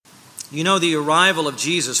You know, the arrival of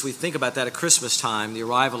Jesus, we think about that at Christmas time, the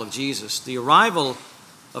arrival of Jesus. The arrival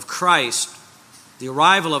of Christ, the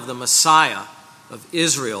arrival of the Messiah of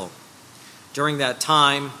Israel during that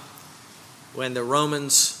time when the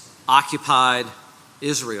Romans occupied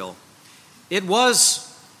Israel. It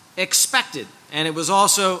was expected, and it was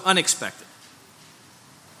also unexpected.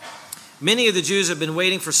 Many of the Jews have been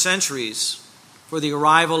waiting for centuries for the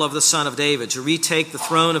arrival of the Son of David to retake the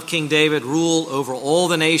throne of King David, rule over all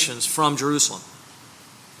the nations from Jerusalem.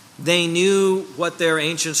 They knew what their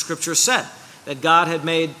ancient scripture said, that God had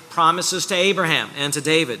made promises to Abraham and to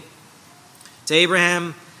David. To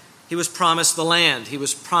Abraham, he was promised the land. He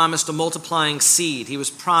was promised a multiplying seed. He was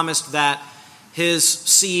promised that his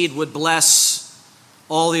seed would bless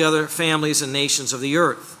all the other families and nations of the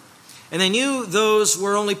earth. And they knew those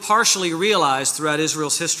were only partially realized throughout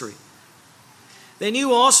Israel's history. They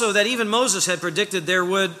knew also that even Moses had predicted there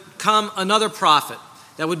would come another prophet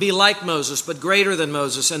that would be like Moses, but greater than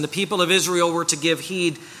Moses, and the people of Israel were to give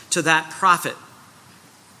heed to that prophet.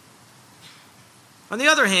 On the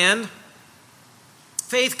other hand,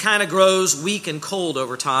 faith kind of grows weak and cold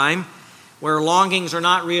over time, where longings are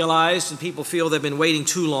not realized and people feel they've been waiting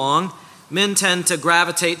too long. Men tend to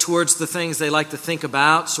gravitate towards the things they like to think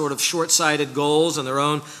about, sort of short-sighted goals and their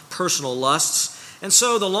own personal lusts. And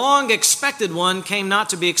so the long-expected one came not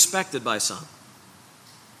to be expected by some.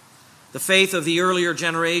 The faith of the earlier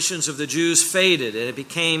generations of the Jews faded, and it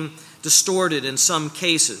became distorted in some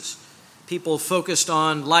cases. People focused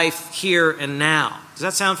on life here and now. Does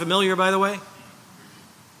that sound familiar, by the way?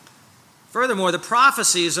 Furthermore, the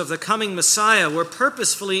prophecies of the coming Messiah were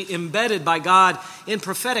purposefully embedded by God in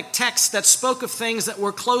prophetic texts that spoke of things that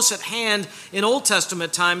were close at hand in Old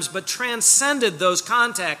Testament times, but transcended those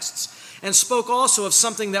contexts and spoke also of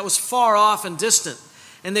something that was far off and distant.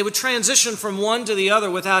 And they would transition from one to the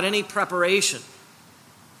other without any preparation.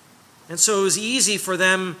 And so it was easy for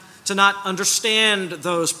them to not understand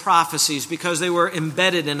those prophecies because they were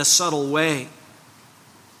embedded in a subtle way.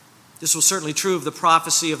 This was certainly true of the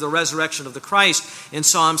prophecy of the resurrection of the Christ in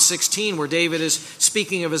Psalm 16, where David is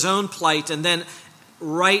speaking of his own plight, and then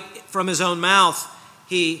right from his own mouth,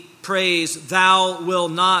 he prays, "Thou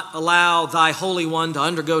wilt not allow thy Holy One to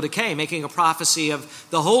undergo decay," making a prophecy of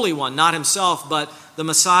the Holy One, not himself, but the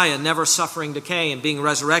Messiah, never suffering decay and being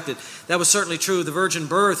resurrected. That was certainly true of the virgin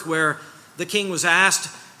birth, where the king was asked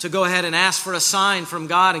to go ahead and ask for a sign from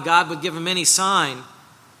God, and God would give him any sign.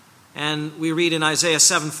 And we read in Isaiah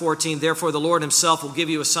 7:14, "Therefore the Lord himself will give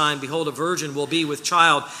you a sign. Behold, a virgin will be with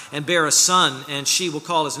child and bear a son, and she will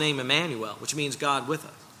call his name Emmanuel," which means God with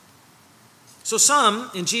us. So some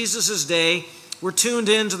in Jesus' day were tuned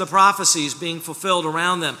into the prophecies being fulfilled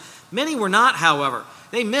around them. Many were not, however.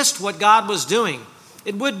 They missed what God was doing.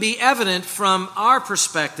 It would be evident from our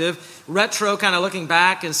perspective, retro kind of looking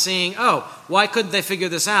back and seeing, oh, why couldn't they figure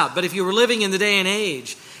this out? But if you were living in the day and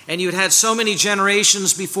age, and you had so many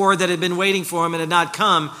generations before that had been waiting for him and had not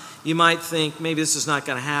come, you might think maybe this is not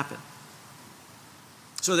going to happen.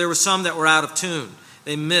 So there were some that were out of tune.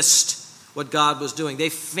 They missed what God was doing. They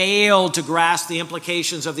failed to grasp the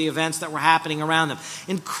implications of the events that were happening around them.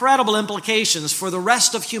 Incredible implications for the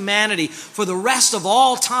rest of humanity, for the rest of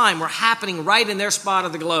all time, were happening right in their spot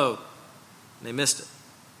of the globe. And they missed it.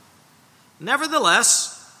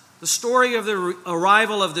 Nevertheless, the story of the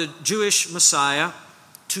arrival of the Jewish Messiah,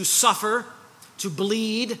 to suffer, to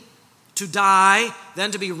bleed, to die,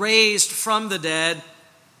 then to be raised from the dead,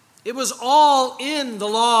 it was all in the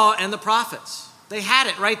law and the prophets. They had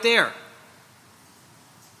it right there.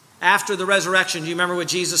 After the resurrection, do you remember what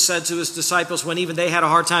Jesus said to his disciples when even they had a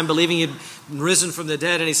hard time believing he'd risen from the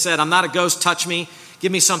dead? And he said, "I'm not a ghost, touch me,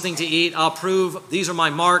 give me something to eat, I'll prove these are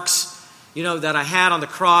my marks, that I had on the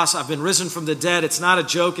cross. I've been risen from the dead. It's not a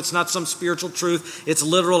joke, it's not some spiritual truth, it's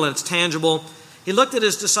literal and it's tangible." He looked at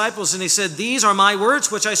his disciples and he said, "These are my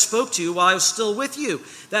words which I spoke to you while I was still with you,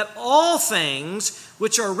 that all things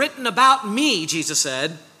which are written about me," Jesus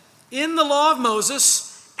said, "in the law of Moses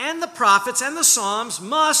and the prophets and the Psalms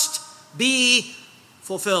must be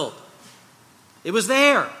fulfilled." It was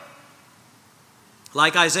there.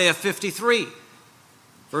 Like Isaiah 53,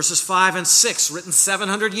 verses 5 and 6, written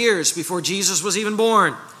 700 years before Jesus was even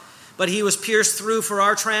born. "But he was pierced through for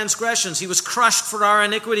our transgressions. He was crushed for our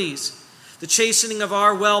iniquities. The chastening of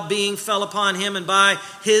our well-being fell upon him, and by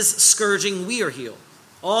his scourging we are healed.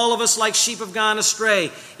 All of us like sheep have gone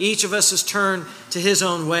astray. Each of us has turned to his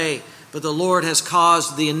own way. But the Lord has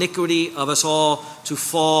caused the iniquity of us all to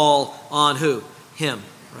fall on" who? Him,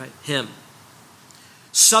 right? Him.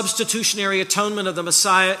 substitutionary atonement of the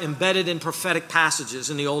Messiah embedded in prophetic passages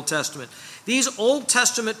in the Old Testament. These Old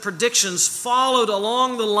Testament predictions followed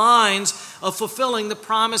along the lines of fulfilling the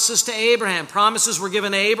promises to Abraham. Promises were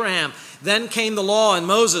given to Abraham. Then came the law and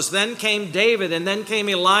Moses. Then came David. And then came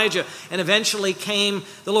Elijah. And eventually came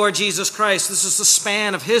the Lord Jesus Christ. This is the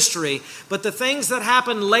span of history. But the things that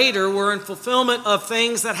happened later were in fulfillment of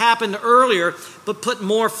things that happened earlier, but put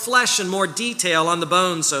more flesh and more detail on the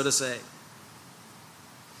bones, so to say.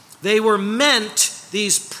 They were meant,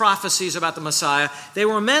 these prophecies about the Messiah, they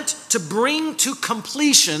were meant to bring to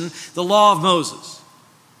completion the law of Moses.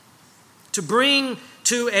 To bring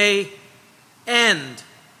to an end,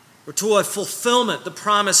 or to a fulfillment, the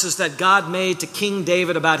promises that God made to King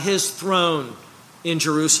David about his throne in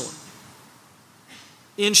Jerusalem.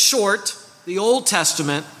 In short, the Old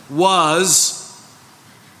Testament was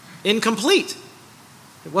incomplete.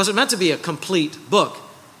 It wasn't meant to be a complete book.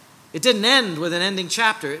 It didn't end with an ending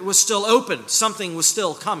chapter. It was still open. Something was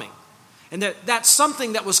still coming. And that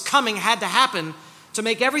something that was coming had to happen to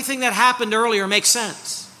make everything that happened earlier make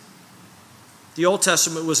sense. The Old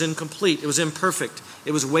Testament was incomplete. It was imperfect.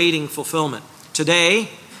 It was waiting fulfillment. Today,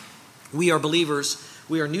 we are believers.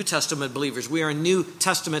 We are New Testament believers. We are in New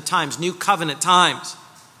Testament times, New Covenant times.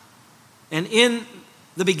 And in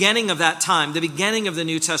the beginning of that time, the beginning of the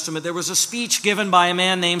New Testament, there was a speech given by a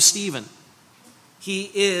man named Stephen.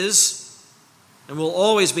 He is, and will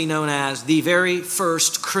always be known as, the very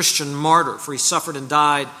first Christian martyr, for he suffered and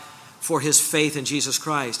died for his faith in Jesus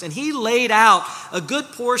Christ. And he laid out a good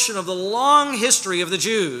portion of the long history of the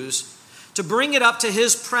Jews to bring it up to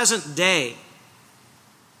his present day.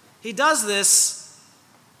 He does this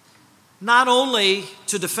not only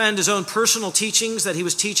to defend his own personal teachings that he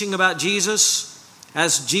was teaching about Jesus,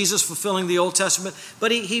 as Jesus fulfilling the Old Testament,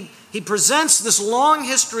 but he presents this long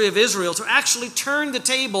history of Israel to actually turn the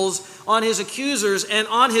tables on his accusers and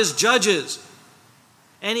on his judges.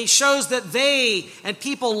 And he shows that they and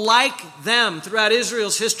people like them throughout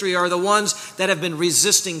Israel's history are the ones that have been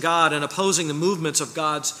resisting God and opposing the movements of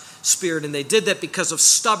God's Spirit. And they did that because of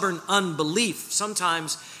stubborn unbelief.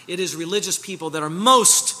 Sometimes it is religious people that are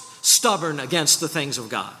most stubborn against the things of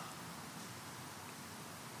God.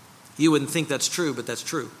 You wouldn't think that's true, but that's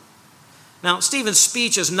true. Now, Stephen's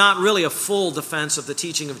speech is not really a full defense of the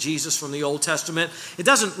teaching of Jesus from the Old Testament. It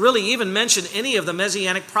doesn't really even mention any of the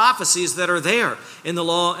messianic prophecies that are there in the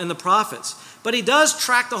law and the prophets. But he does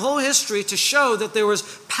track the whole history to show that there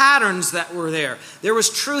was patterns that were there. There was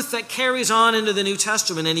truth that carries on into the New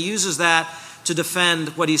Testament, and he uses that to defend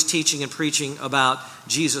what he's teaching and preaching about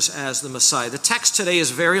Jesus as the Messiah. The text today is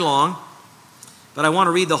very long, but I want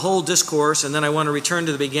to read the whole discourse, and then I want to return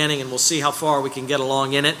to the beginning, and we'll see how far we can get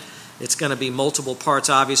along in it. It's going to be multiple parts,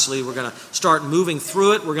 obviously. We're going to start moving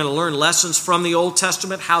through it. We're going to learn lessons from the Old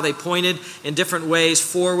Testament, how they pointed in different ways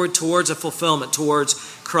forward towards a fulfillment, towards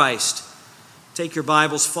Christ. Take your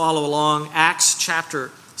Bibles, follow along. Acts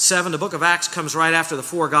chapter 7. The book of Acts comes right after the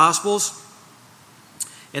four Gospels,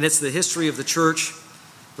 and it's the history of the church.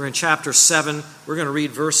 We're in chapter 7. We're going to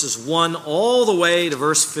read verses 1 all the way to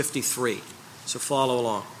verse 53. So follow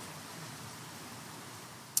along.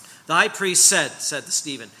 The high priest said to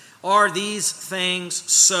Stephen, "Are these things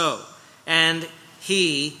so?" And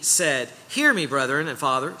he said, "Hear me, brethren and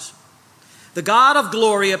fathers. The God of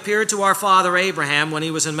glory appeared to our father Abraham when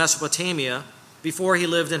he was in Mesopotamia, before he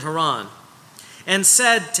lived in Haran, and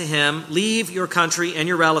said to him, 'Leave your country and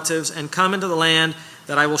your relatives and come into the land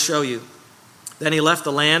that I will show you.' Then he left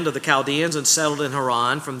the land of the Chaldeans and settled in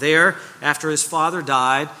Haran. From there, after his father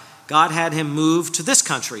died, God had him move to this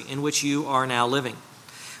country in which you are now living.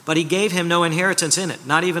 But he gave him no inheritance in it,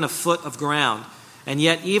 not even a foot of ground. And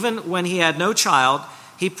yet, even when he had no child,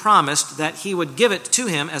 he promised that he would give it to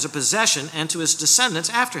him as a possession and to his descendants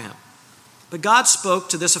after him. But God spoke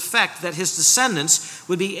to this effect, that his descendants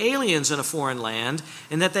would be aliens in a foreign land,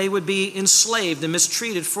 and that they would be enslaved and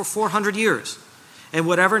mistreated for 400 years. And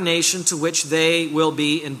whatever nation to which they will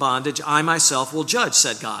be in bondage, I myself will judge,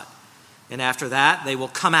 said God. And after that, they will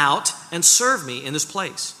come out and serve me in this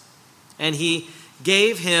place." And he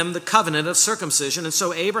gave him the covenant of circumcision. And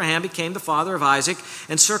so Abraham became the father of Isaac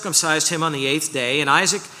and circumcised him on the 8th day. And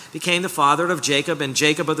Isaac became the father of Jacob, and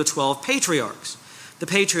Jacob of the 12 patriarchs. The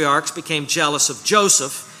patriarchs became jealous of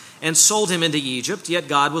Joseph and sold him into Egypt, yet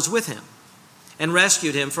God was with him and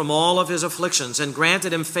rescued him from all of his afflictions and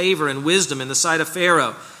granted him favor and wisdom in the sight of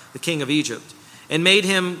Pharaoh, the king of Egypt, and made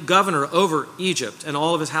him governor over Egypt and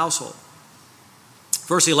all of his household.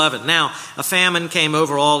 Verse 11, "Now a famine came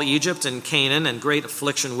over all Egypt and Canaan, and great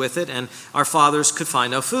affliction with it, and our fathers could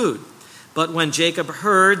find no food. But when Jacob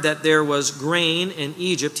heard that there was grain in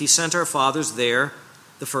Egypt, he sent our fathers there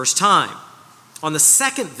the first time. On the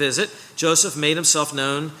second visit, Joseph made himself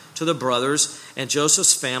known to the brothers, and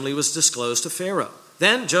Joseph's family was disclosed to Pharaoh.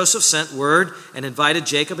 Then Joseph sent word and invited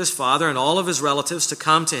Jacob his father and all of his relatives to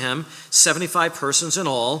come to him, 75 persons in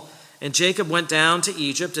all. And Jacob went down to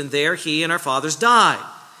Egypt, and there he and our fathers died.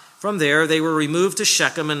 From there they were removed to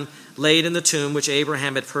Shechem and laid in the tomb which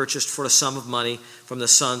Abraham had purchased for a sum of money from the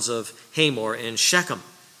sons of Hamor in Shechem.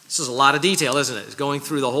 This is a lot of detail, isn't it? It's going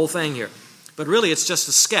through the whole thing here. But really it's just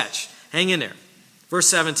a sketch. Hang in there. Verse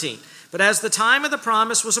 17. But as the time of the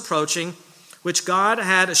promise was approaching, which God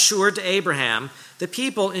had assured to Abraham, the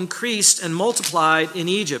people increased and multiplied in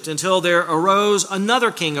Egypt until there arose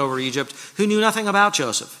another king over Egypt who knew nothing about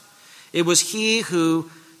Joseph. It was he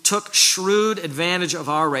who took shrewd advantage of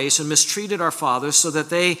our race and mistreated our fathers so that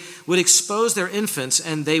they would expose their infants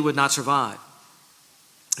and they would not survive.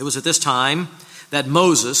 It was at this time that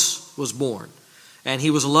Moses was born, and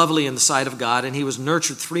he was lovely in the sight of God, and he was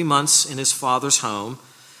nurtured 3 months in his father's home.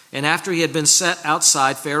 And after he had been set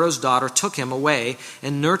outside, Pharaoh's daughter took him away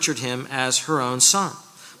and nurtured him as her own son.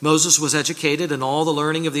 Moses was educated in all the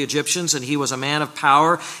learning of the Egyptians, and he was a man of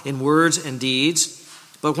power in words and deeds.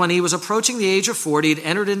 But when he was approaching the age of 40, it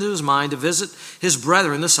entered into his mind to visit his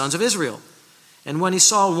brethren, the sons of Israel. And when he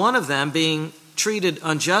saw one of them being treated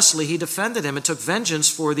unjustly, he defended him and took vengeance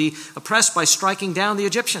for the oppressed by striking down the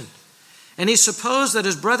Egyptian. And he supposed that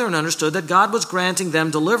his brethren understood that God was granting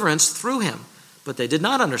them deliverance through him, but they did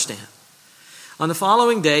not understand. On the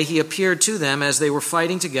following day, he appeared to them as they were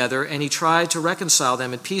fighting together, and he tried to reconcile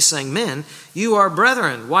them in peace, saying, "Men, you are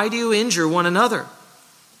brethren. Why do you injure one another?"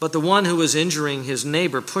 But the one who was injuring his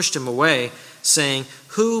neighbor pushed him away, saying,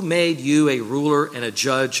 "Who made you a ruler and a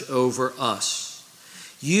judge over us?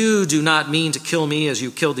 You do not mean to kill me as you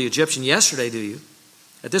killed the Egyptian yesterday, do you?"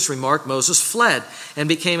 At this remark, Moses fled and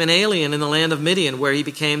became an alien in the land of Midian, where he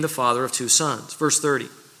became the father of 2 sons. Verse 30.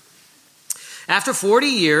 After 40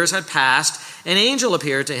 years had passed, an angel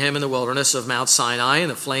appeared to him in the wilderness of Mount Sinai in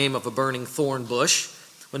the flame of a burning thorn bush.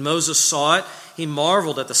 When Moses saw it, he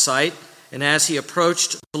marveled at the sight, and as he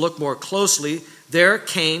approached to look more closely, there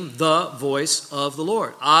came the voice of the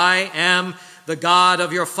Lord. "I am the God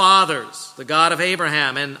of your fathers, the God of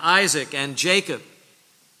Abraham and Isaac and Jacob."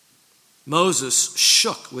 Moses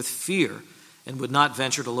shook with fear and would not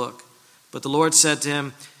venture to look. But the Lord said to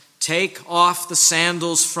him, "Take off the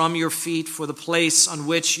sandals from your feet, for the place on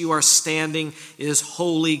which you are standing is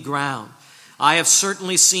holy ground. I have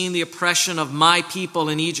certainly seen the oppression of my people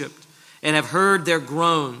in Egypt and have heard their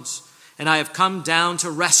groans, and I have come down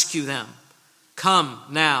to rescue them. Come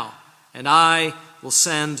now, and I will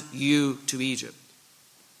send you to Egypt."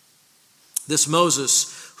 This Moses,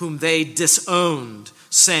 whom they disowned,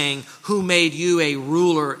 saying, "Who made you a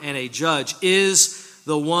ruler and a judge?" is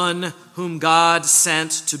the one whom God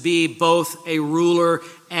sent to be both a ruler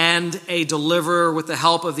and a deliverer with the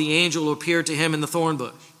help of the angel who appeared to him in the thorn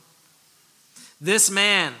bush. This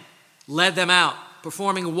man led them out,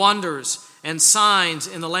 performing wonders and signs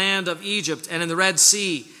in the land of Egypt and in the Red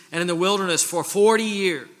Sea and in the wilderness for 40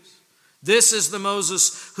 years. This is the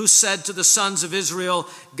Moses who said to the sons of Israel,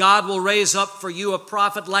 "God will raise up for you a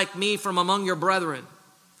prophet like me from among your brethren."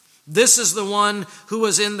 This is the one who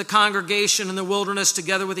was in the congregation in the wilderness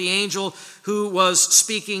together with the angel who was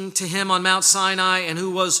speaking to him on Mount Sinai and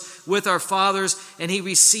who was with our fathers, and he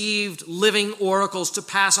received living oracles to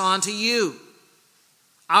pass on to you.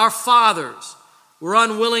 Our fathers were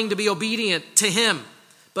unwilling to be obedient to him,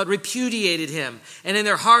 but repudiated him, and in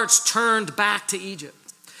their hearts turned back to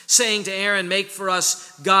Egypt, saying to Aaron, "Make for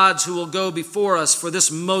us gods who will go before us. For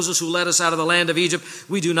this Moses who led us out of the land of Egypt,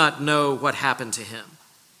 we do not know what happened to him."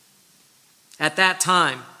 At that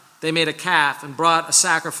time, they made a calf and brought a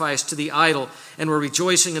sacrifice to the idol and were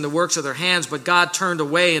rejoicing in the works of their hands. But God turned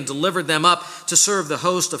away and delivered them up to serve the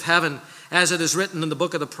host of heaven. As it is written in the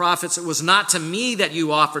book of the prophets, "It was not to me that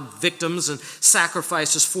you offered victims and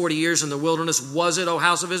sacrifices 40 years in the wilderness, was it, O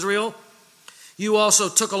house of Israel? You also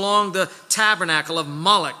took along the tabernacle of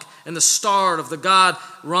Moloch and the star of the god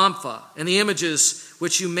Rampha and the images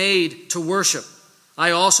which you made to worship.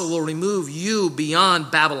 I also will remove you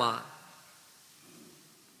beyond Babylon."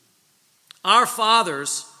 Our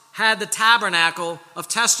fathers had the tabernacle of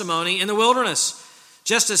testimony in the wilderness,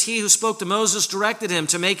 just as he who spoke to Moses directed him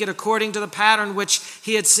to make it according to the pattern which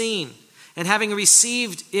he had seen. And having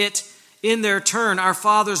received it in their turn, our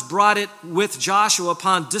fathers brought it with Joshua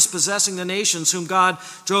upon dispossessing the nations whom God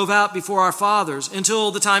drove out before our fathers until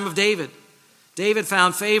the time of David. David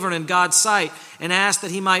found favor in God's sight and asked that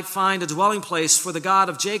he might find a dwelling place for the God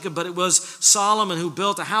of Jacob, but it was Solomon who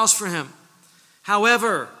built a house for him.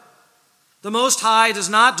 However, the Most High does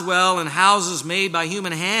not dwell in houses made by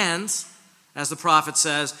human hands, As the prophet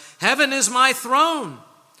says, heaven is my throne,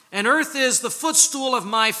 and earth is the footstool of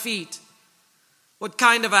my feet. What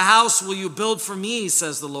kind of a house will you build for me,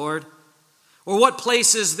 says the Lord? Or what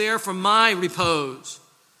place is there for my repose?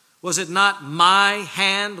 Was it not my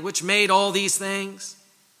hand which made all these things?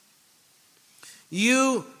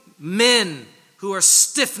 You men who are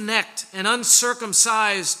stiff-necked and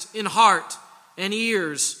uncircumcised in heart and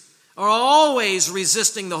ears are always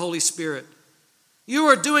resisting the Holy Spirit. You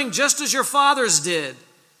are doing just as your fathers did.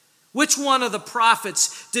 Which one of the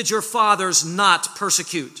prophets did your fathers not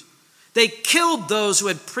persecute? They killed those who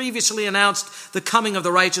had previously announced the coming of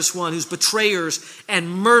the righteous one, whose betrayers and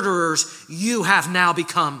murderers you have now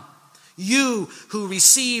become. You who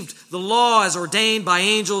received the law as ordained by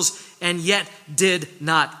angels and yet did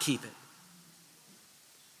not keep it.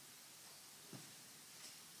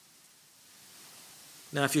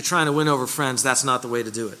 Now, if you're trying to win over friends, that's not the way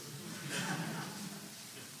to do it.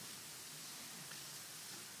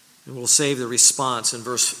 And we'll save the response in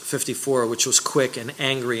verse 54, which was quick and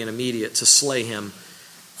angry and immediate, to slay him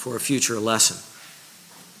for a future lesson.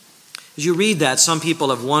 As you read that, some people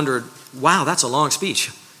have wondered, wow, that's a long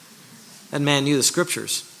speech. That man knew the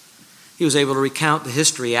scriptures. He was able to recount the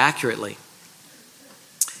history accurately.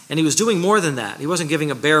 And he was doing more than that. He wasn't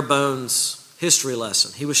giving a bare bones history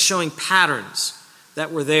lesson. He was showing patterns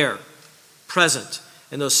that were there, present.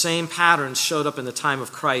 And those same patterns showed up in the time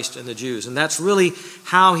of Christ and the Jews. And that's really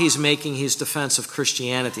how he's making his defense of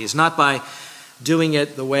Christianity. It's not by doing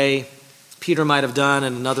it the way Peter might have done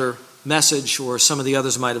in another message, or some of the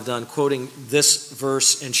others might have done, quoting this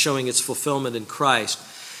verse and showing its fulfillment in Christ.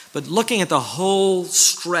 But looking at the whole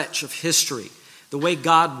stretch of history, the way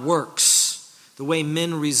God works, the way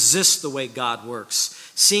men resist the way God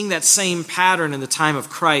works, seeing that same pattern in the time of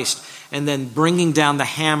Christ, and then bringing down the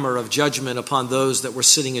hammer of judgment upon those that were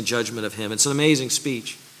sitting in judgment of him. It's an amazing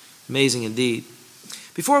speech. Amazing indeed.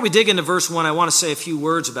 Before we dig into verse 1, I want to say a few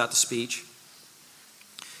words about the speech.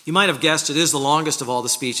 You might have guessed it is the longest of all the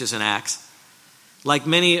speeches in Acts. Like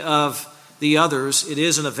many of the others, it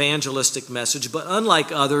is an evangelistic message, but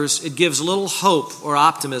unlike others, it gives little hope or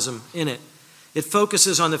optimism in it. It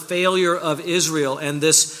focuses on the failure of Israel and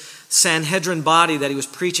this Sanhedrin body that he was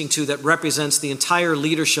preaching to that represents the entire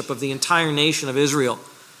leadership of the entire nation of Israel.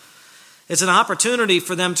 It's an opportunity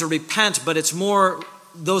for them to repent, but it's more,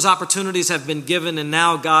 those opportunities have been given and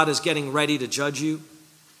now God is getting ready to judge you.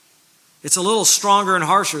 It's a little stronger and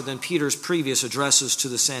harsher than Peter's previous addresses to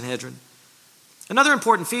the Sanhedrin. Another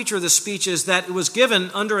important feature of this speech is that it was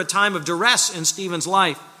given under a time of duress in Stephen's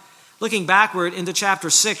life. Looking backward into chapter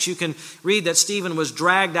 6, you can read that Stephen was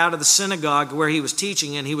dragged out of the synagogue where he was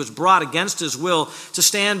teaching, and he was brought against his will to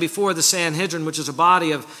stand before the Sanhedrin, which is a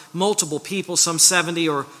body of multiple people, some 70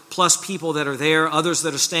 or plus people that are there, others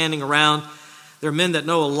that are standing around. They're men that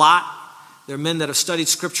know a lot. They're men that have studied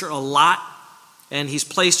Scripture a lot, and he's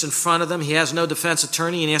placed in front of them. He has no defense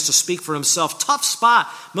attorney, and he has to speak for himself. Tough spot.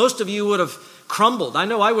 Most of you would have crumbled. I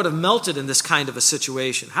know I would have melted in this kind of a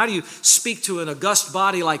situation. How do you speak to an august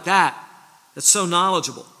body like that, that's so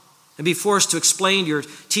knowledgeable, and be forced to explain your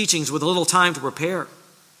teachings with little time to prepare?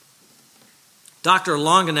 Dr.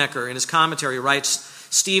 Longenecker, in his commentary, writes,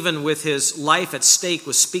 Stephen, with his life at stake,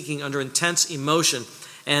 was speaking under intense emotion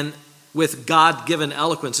and with God-given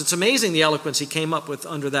eloquence. It's amazing the eloquence he came up with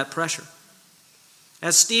under that pressure.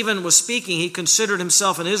 As Stephen was speaking, he considered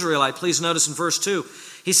himself an Israelite. Please notice in verse 2,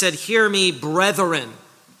 he said, "Hear me, brethren."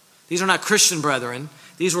 These are not Christian brethren.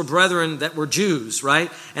 These were brethren that were Jews,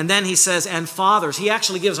 right? And then he says, "and fathers." He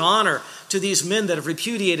actually gives honor to these men that have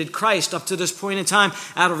repudiated Christ up to this point in time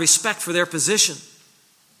out of respect for their position.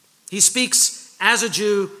 He speaks as a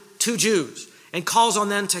Jew to Jews and calls on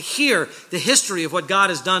them to hear the history of what God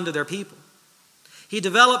has done to their people. He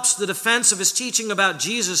develops the defense of his teaching about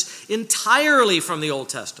Jesus entirely from the Old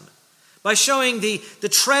Testament, by showing the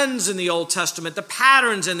trends in the Old Testament, the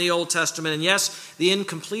patterns in the Old Testament, and yes, the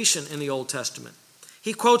incompletion in the Old Testament.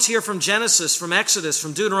 He quotes here from Genesis, from Exodus,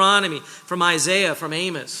 from Deuteronomy, from Isaiah, from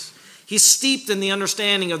Amos. He's steeped in the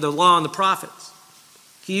understanding of the law and the prophets.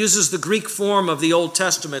 He uses the Greek form of the Old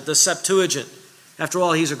Testament, the Septuagint. After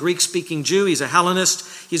all, he's a Greek-speaking Jew. He's a Hellenist.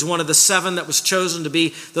 He's one of the 7 that was chosen to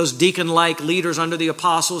be those deacon-like leaders under the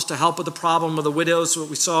apostles to help with the problem of the widows, what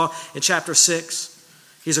we saw in chapter 6.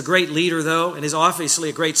 He's a great leader, though, and he's obviously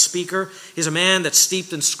a great speaker. He's a man that's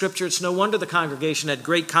steeped in Scripture. It's no wonder the congregation had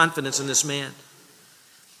great confidence in this man.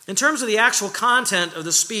 In terms of the actual content of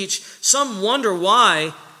the speech, some wonder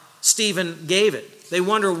why Stephen gave it. They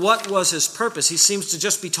wonder what was his purpose. He seems to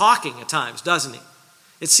just be talking at times, doesn't he?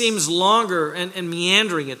 It seems longer and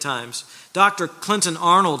meandering at times. Dr. Clinton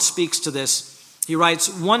Arnold speaks to this He writes,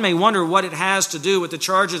 one may wonder what it has to do with the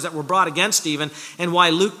charges that were brought against Stephen and why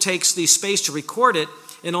Luke takes the space to record it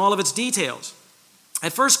in all of its details.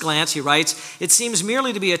 At first glance, he writes, it seems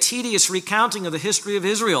merely to be a tedious recounting of the history of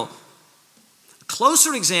Israel. A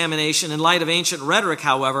closer examination in light of ancient rhetoric,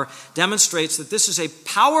 however, demonstrates that this is a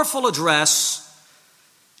powerful address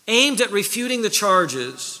aimed at refuting the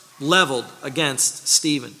charges leveled against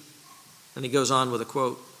Stephen. And he goes on with a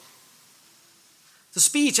quote. The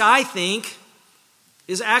speech, I think,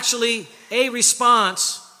 is actually a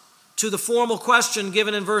response to the formal question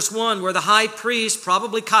given in verse 1, where the high priest,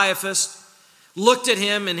 probably Caiaphas, looked at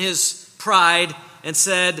him in his pride and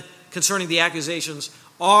said concerning the accusations,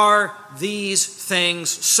 are these things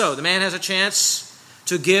so? The man has a chance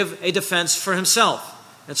to give a defense for himself.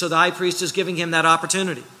 And so the high priest is giving him that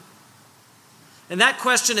opportunity. And that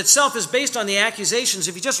question itself is based on the accusations.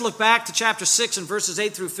 If you just look back to chapter 6 and verses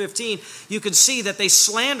 8 through 15, you can see that they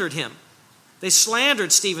slandered him. They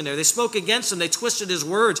slandered Stephen there. They spoke against him. They twisted his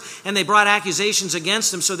words, and they brought accusations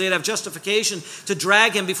against him so they'd have justification to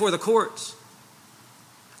drag him before the courts.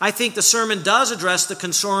 I think the sermon does address the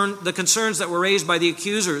concerns that were raised by the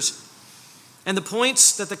accusers. And the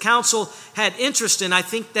points that the council had interest in, I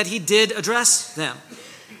think that he did address them.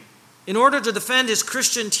 In order to defend his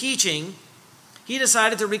Christian teaching, he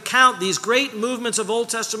decided to recount these great movements of Old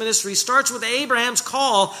Testament history. He starts with Abraham's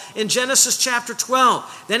call in Genesis chapter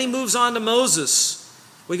 12. Then he moves on to Moses.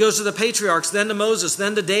 He goes to the patriarchs, then to Moses,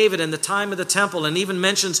 then to David and the time of the temple, and even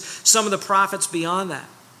mentions some of the prophets beyond that.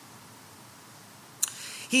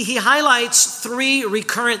 He highlights three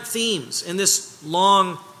recurrent themes in this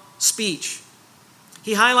long speech.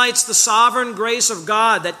 He highlights the sovereign grace of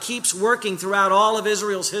God that keeps working throughout all of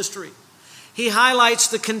Israel's history. He highlights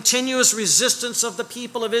the continuous resistance of the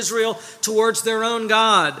people of Israel towards their own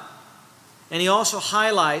God. And he also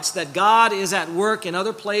highlights that God is at work in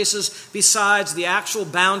other places besides the actual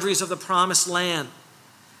boundaries of the promised land.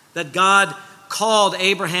 That God called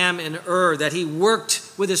Abraham in Ur, that he worked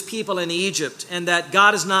with his people in Egypt, and that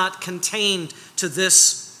God is not contained to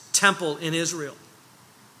this temple in Israel.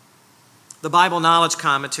 The Bible Knowledge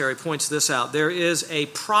Commentary points this out. There is a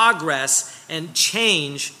progress and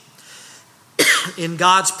change in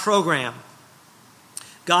God's program.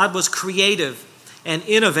 God was creative and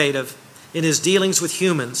innovative in his dealings with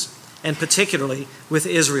humans, and particularly with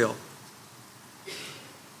Israel.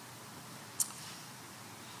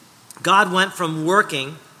 God went from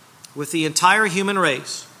working with the entire human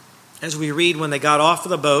race, as we read when they got off of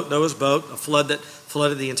the boat, Noah's boat, a flood that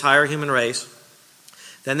flooded the entire human race.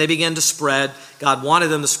 Then they began to spread. God wanted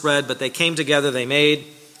them to spread, but they came together, they made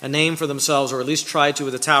a name for themselves, or at least tried to,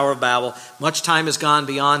 with the Tower of Babel. Much time has gone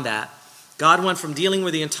beyond that. God went from dealing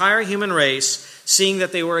with the entire human race, seeing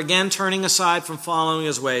that they were again turning aside from following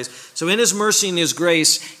his ways. So in his mercy and his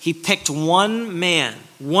grace, he picked one man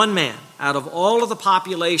out of all of the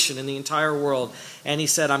population in the entire world, and he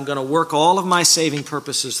said, I'm going to work all of my saving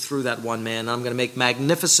purposes through that one man, and I'm going to make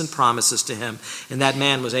magnificent promises to him. And that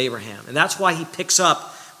man was Abraham. And that's why he picks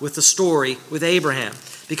up with the story with Abraham,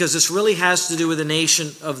 because this really has to do with the nation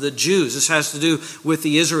of the Jews. This has to do with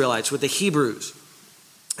the Israelites, with the Hebrews.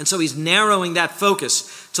 And so he's narrowing that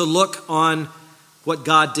focus to look on what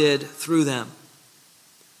God did through them.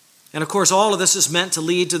 And of course, all of this is meant to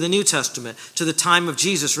lead to the New Testament, to the time of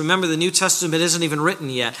Jesus. Remember, the New Testament isn't even written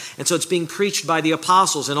yet. And so it's being preached by the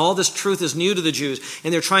apostles. And all this truth is new to the Jews.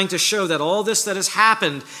 And they're trying to show that all this that has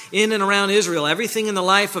happened in and around Israel, everything in the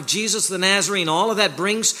life of Jesus the Nazarene, all of that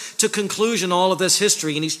brings to conclusion all of this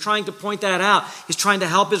history. And he's trying to point that out. He's trying to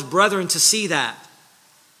help his brethren to see that.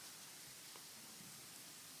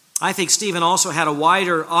 I think Stephen also had a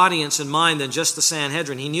wider audience in mind than just the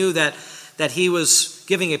Sanhedrin. He knew that he was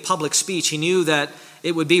giving a public speech. He knew that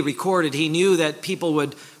it would be recorded. He knew that people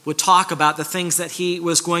would talk about the things that he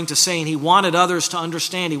was going to say, and he wanted others to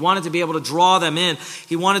understand. He wanted to be able to draw them in.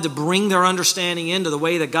 He wanted to bring their understanding into the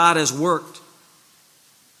way that God has worked.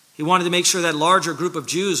 He wanted to make sure that larger group of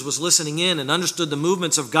Jews was listening in and understood the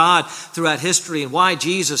movements of God throughout history and why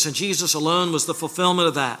Jesus and Jesus alone was the fulfillment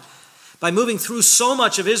of that. By moving through so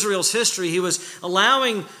much of Israel's history, he was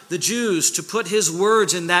allowing the Jews to put his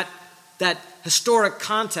words in that historic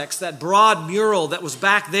context, that broad mural that was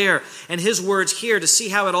back there, and his words here to see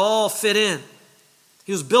how it all fit in.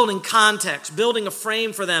 He was building context, building a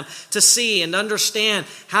frame for them to see and understand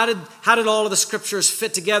how did all of the scriptures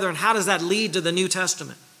fit together, and how does that lead to the New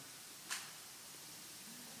Testament.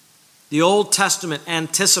 The Old Testament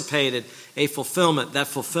anticipated a fulfillment. That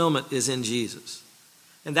fulfillment is in Jesus.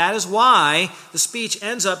 And that is why the speech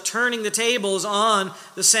ends up turning the tables on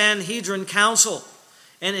the Sanhedrin Council.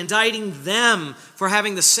 and indicting them for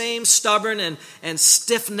having the same stubborn and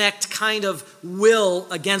stiff-necked kind of will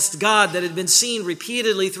against God that had been seen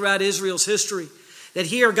repeatedly throughout Israel's history. That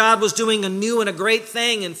here God was doing a new and a great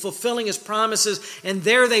thing and fulfilling his promises, and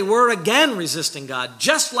there they were again resisting God,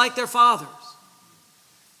 just like their fathers.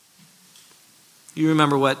 You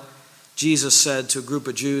remember what Jesus said to a group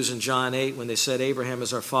of Jews in John 8 when they said, Abraham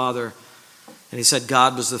is our father, and he said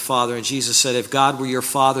God was the father, and Jesus said, if God were your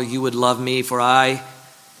father, you would love me, for I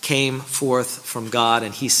came forth from God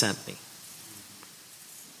and he sent me.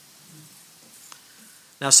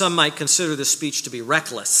 Now some might consider this speech to be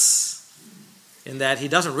reckless, in that he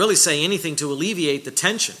doesn't really say anything to alleviate the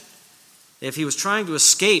tension. If he was trying to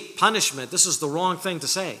escape punishment, this is the wrong thing to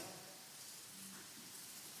say.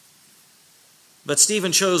 But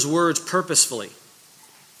Stephen chose words purposefully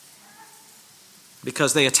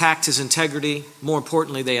because they attacked his integrity. More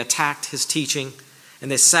importantly, they attacked his teaching, and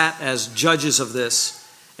they sat as judges of this,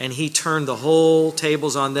 and he turned the whole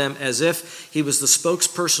tables on them as if he was the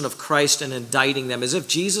spokesperson of Christ and indicting them, as if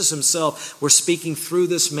Jesus himself were speaking through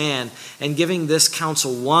this man and giving this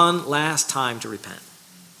council one last time to repent.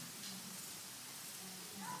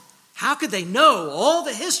 How could they know all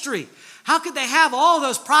the history? How could they have all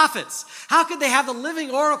those prophets? How could they have the living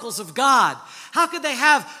oracles of God? How could they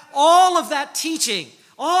have all of that teaching,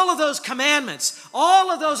 all of those commandments, all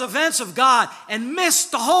of those events of God, and miss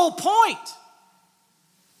the whole point?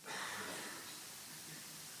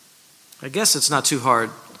 I guess it's not too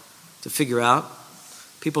hard to figure out.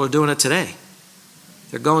 People are doing it today.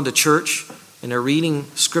 They're going to church and they're reading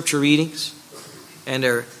scripture readings and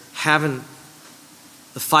they're having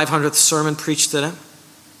the 500th sermon preached to them,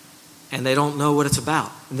 and they don't know what it's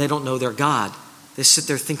about, and they don't know their God. They sit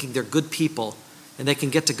there thinking they're good people and they can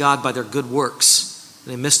get to God by their good works,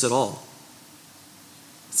 and they missed it all.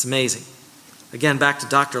 It's amazing. Again, back to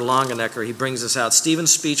Dr. Longenecker, he brings this out.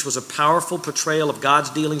 Stephen's speech was a powerful portrayal of God's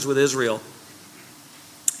dealings with Israel,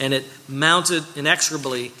 and it mounted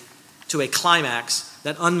inexorably to a climax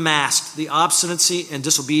that unmasked the obstinacy and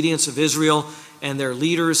disobedience of Israel and their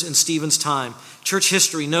leaders in Stephen's time. Church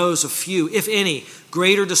history knows of few, if any,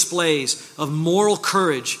 greater displays of moral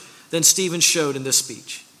courage than Stephen showed in this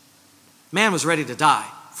speech. Man was ready to die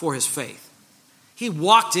for his faith. He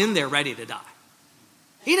walked in there ready to die.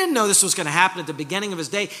 He didn't know this was going to happen at the beginning of his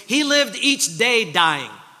day. He lived each day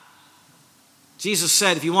dying. Jesus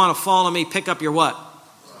said, if you want to follow me, pick up your what?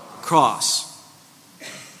 Cross.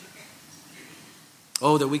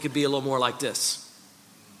 Oh, that we could be a little more like this.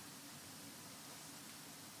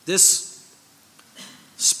 This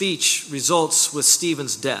speech results with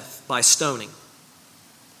Stephen's death by stoning,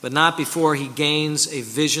 but not before he gains a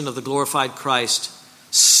vision of the glorified Christ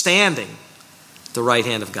standing at the right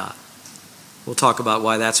hand of God. We'll talk about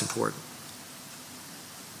why that's important.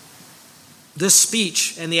 This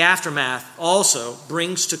speech and the aftermath also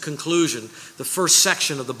brings to conclusion the first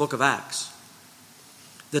section of the book of Acts.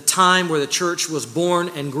 The time where the church was born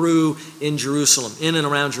and grew in Jerusalem, in and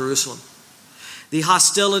around Jerusalem. The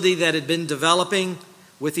hostility that had been developing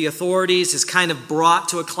with the authorities is kind of brought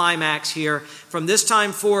to a climax here. From this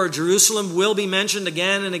time forward, Jerusalem will be mentioned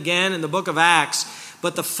again and again in the book of Acts,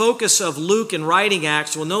 but the focus of Luke in writing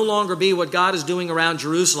Acts will no longer be what God is doing around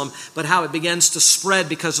Jerusalem, but how it begins to spread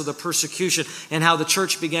because of the persecution and how the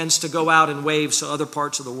church begins to go out in waves to other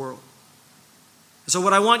parts of the world. So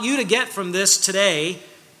what I want you to get from this today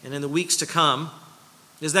and in the weeks to come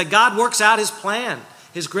is that God works out his plan,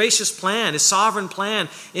 his gracious plan, his sovereign plan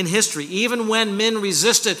in history, even when men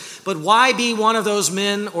resist it. But why be one of those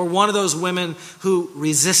men or one of those women who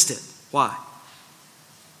resist it? Why?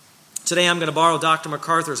 Today I'm going to borrow Dr.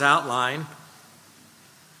 MacArthur's outline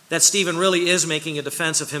that Stephen really is making a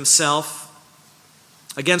defense of himself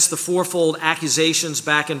against the fourfold accusations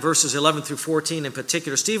back in verses 11 through 14 in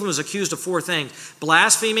particular. Stephen was accused of four things: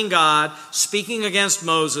 blaspheming God, speaking against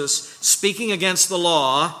Moses, speaking against the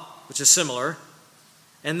law, which is similar,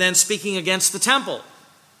 and then speaking against the temple.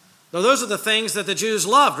 Now, those are the things that the Jews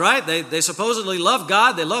loved, right? They supposedly loved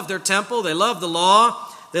God, they loved their temple, they loved the law,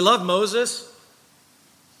 they loved Moses.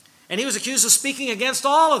 And he was accused of speaking against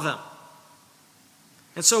all of them.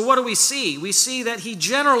 And so what do we see? We see that he,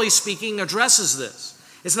 generally speaking, addresses this.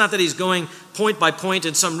 It's not that he's going point by point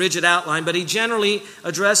in some rigid outline, but he generally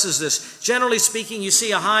addresses this. Generally speaking, you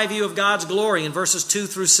see a high view of God's glory in verses 2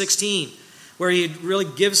 through 16, where he really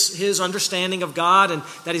gives his understanding of God and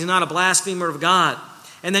that he's not a blasphemer of God.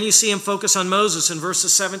 And then you see him focus on Moses in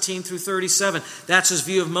verses 17 through 37. That's his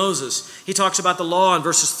view of Moses. He talks about the law in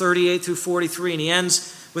verses 38 through 43, and he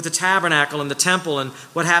ends with the tabernacle and the temple and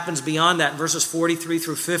what happens beyond that in verses 43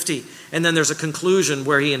 through 50. And then there's a conclusion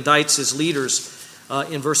where he indicts his leaders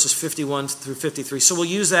in verses 51 through 53. So we'll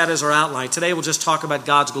use that as our outline. Today we'll just talk about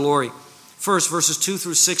God's glory. First, verses 2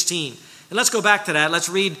 through 16. And let's go back to that. Let's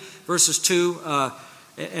read verses 2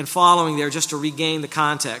 and following there just to regain the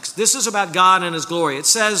context. This is about God and his glory. It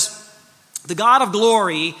says, "The God of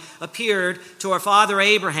glory appeared to our father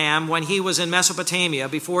Abraham when he was in Mesopotamia,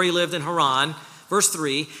 before he lived in Haran," verse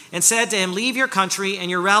 3, "and said to him, 'Leave your country and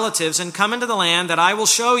your relatives and come into the land that I will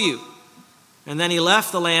show you.' And then he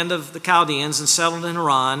left the land of the Chaldeans and settled in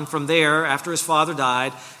Haran. From there, after his father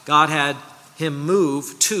died, God had him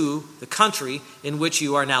move to the country in which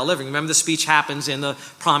you are now living." Remember, the speech happens in the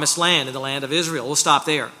promised land, in the land of Israel. We'll stop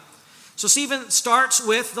there. So Stephen starts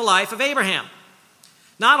with the life of Abraham.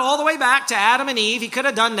 Not all the way back to Adam and Eve. He could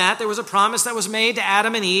have done that. There was a promise that was made to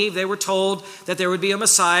Adam and Eve. They were told that there would be a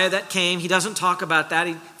Messiah that came. He doesn't talk about that.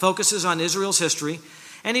 He focuses on Israel's history.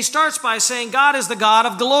 And he starts by saying God is the God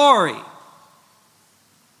of glory.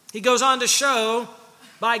 He goes on to show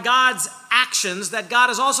by God's actions that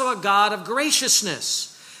God is also a God of graciousness,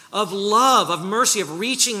 of love, of mercy, of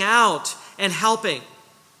reaching out and helping.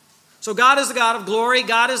 So God is the God of glory.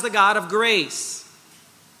 God is the God of grace.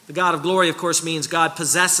 The God of glory, of course, means God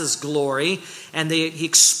possesses glory and he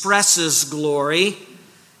expresses glory.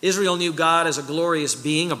 Israel knew God as a glorious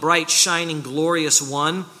being, a bright, shining, glorious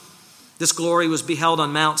one. This glory was beheld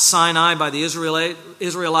on Mount Sinai by the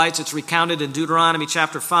Israelites. It's recounted in Deuteronomy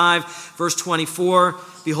chapter 5, verse 24.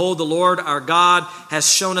 "Behold, the Lord our God has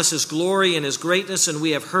shown us his glory and his greatness, and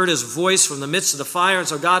we have heard his voice from the midst of the fire." And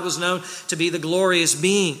so God was known to be the glorious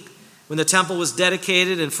being. When the temple was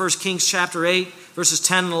dedicated in 1 Kings chapter 8, verses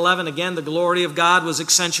 10 and 11, again, the glory of God was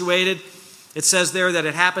accentuated. It says there that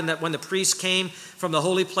it happened that when the priest came from the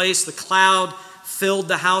holy place, the cloud filled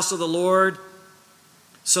the house of the Lord,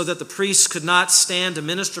 so that the priests could not stand to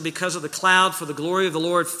minister because of the cloud, for the glory of the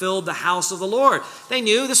Lord filled the house of the Lord. They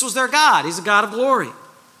knew this was their God. He's a God of glory.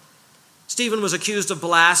 Stephen was accused of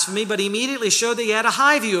blasphemy, but he immediately showed that he had a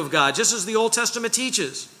high view of God, just as the Old Testament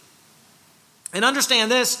teaches. And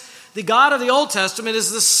understand this, the God of the Old Testament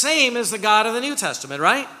is the same as the God of the New Testament,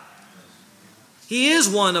 right? He is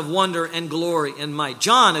one of wonder and glory and might.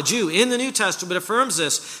 John, a Jew in the New Testament, affirms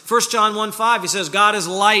this. 1 John 1:5, he says, "God is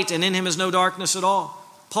light, and in him is no darkness at all."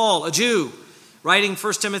 Paul, a Jew, writing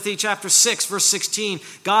 1 Timothy chapter 6, verse 16,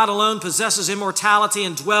 "God alone possesses immortality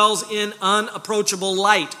and dwells in unapproachable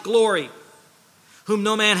light," glory, "whom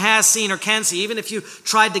no man has seen or can see." Even if you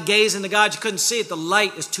tried to gaze into God, you couldn't see it. The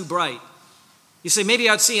light is too bright. You say, maybe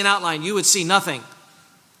I'd see an outline. You would see nothing.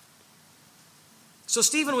 So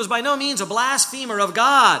Stephen was by no means a blasphemer of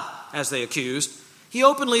God, as they accused. He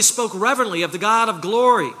openly spoke reverently of the God of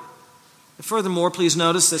glory. Furthermore, please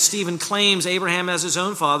notice that Stephen claims Abraham as his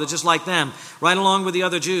own father, just like them, right along with the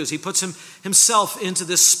other Jews. He puts himself into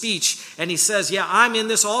this speech, and he says, yeah, I'm in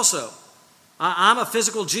this also. I'm a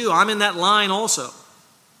physical Jew. I'm in that line also.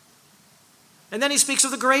 And then he speaks of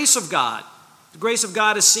the grace of God. The grace of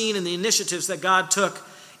God is seen in the initiatives that God took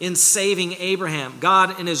in saving Abraham.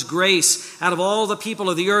 God, in his grace, out of all the people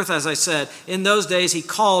of the earth, as I said, in those days he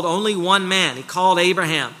called only one man. He called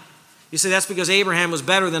Abraham. You say that's because Abraham was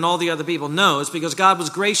better than all the other people. No, it's because God was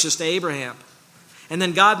gracious to Abraham. And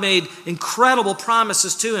then God made incredible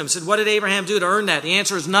promises to him. Said, what did Abraham do to earn that? The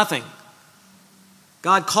answer is nothing.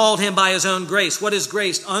 God called him by his own grace. What is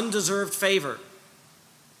grace? Undeserved favor.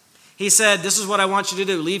 He said, this is what I want you to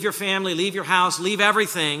do. Leave your family, leave your house, leave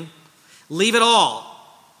everything. Leave it all.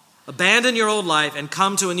 Abandon your old life and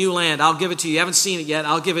come to a new land. I'll give it to you. You haven't seen it yet.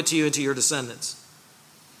 I'll give it to you and to your descendants.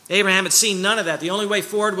 Abraham had seen none of that. The only way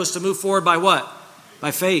forward was to move forward by what?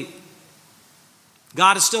 By faith.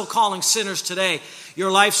 God is still calling sinners today.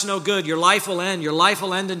 Your life's no good. Your life will end. Your life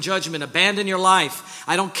will end in judgment. Abandon your life.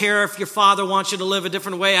 I don't care if your father wants you to live a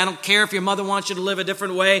different way. I don't care if your mother wants you to live a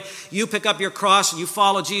different way. You pick up your cross and you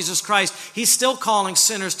follow Jesus Christ. He's still calling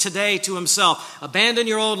sinners today to himself. Abandon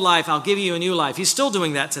your old life. I'll give you a new life. He's still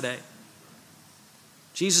doing that today.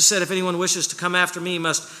 Jesus said, if anyone wishes to come after me, he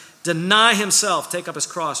must deny himself, take up his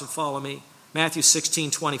cross, and follow me. Matthew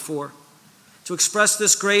 16:24. To express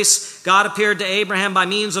this grace, God appeared to Abraham by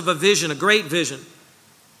means of a vision, a great vision.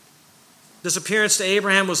 This appearance to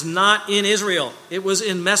Abraham was not in Israel. It was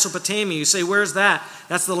in Mesopotamia. You say, where's that?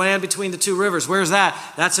 That's the land between the two rivers. Where's that?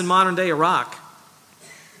 That's in modern-day Iraq.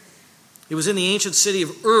 It was in the ancient city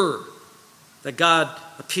of Ur that God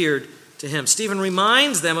appeared to him. Stephen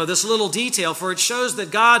reminds them of this little detail, for it shows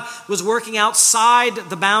that God was working outside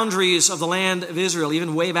the boundaries of the land of Israel,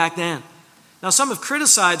 even way back then. Now, some have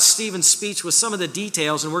criticized Stephen's speech with some of the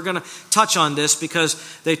details, and we're going to touch on this because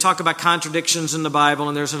they talk about contradictions in the Bible,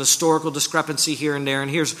 and there's an historical discrepancy here and there,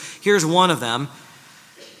 and here's one of them.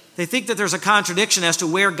 They think that there's a contradiction as to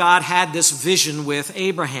where God had this vision with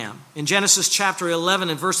Abraham. In Genesis chapter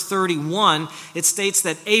 11 and verse 31, it states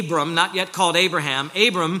that Abram, not yet called Abraham,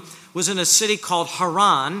 Abram was in a city called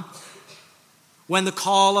Haran when the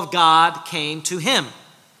call of God came to him.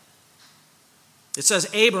 It says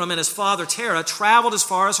Abram and his father Terah traveled as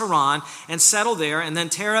far as Haran and settled there, and then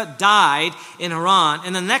Terah died in Haran.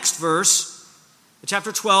 And the next verse,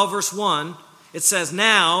 chapter 12, verse 1, it says,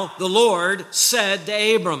 now the Lord said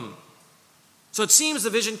to Abram. So it seems the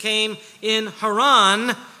vision came in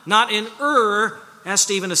Haran, not in Ur, as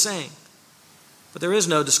Stephen is saying. But there is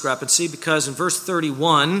no discrepancy, because in verse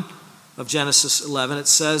 31 of Genesis 11, it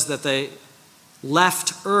says that they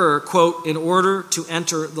left Ur, quote, in order to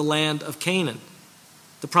enter the land of Canaan,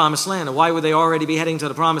 the promised land. And why would they already be heading to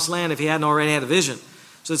the promised land if he hadn't already had a vision?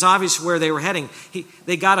 So it's obvious where they were heading.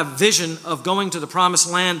 They got a vision of going to the promised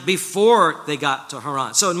land before they got to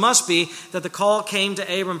Haran. So it must be that the call came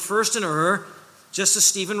to Abram first in Ur, just as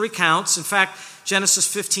Stephen recounts. In fact, Genesis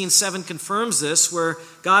 15:7 confirms this, where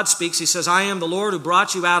God speaks. He says, I am the Lord who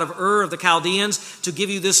brought you out of Ur of the Chaldeans to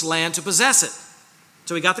give you this land to possess it.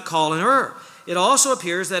 So he got the call in Ur. It also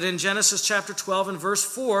appears that in Genesis chapter 12 and verse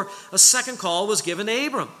 4, a second call was given to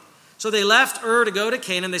Abram. So they left Ur to go to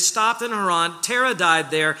Canaan. They stopped in Haran. Terah died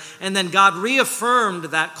there. And then God reaffirmed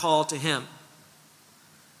that call to him.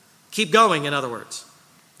 Keep going, in other words.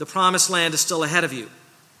 The promised land is still ahead of you.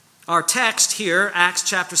 Our text here, Acts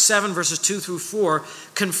chapter 7, verses 2 through 4,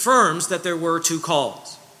 confirms that there were two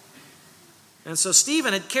calls. And so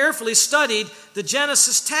Stephen had carefully studied the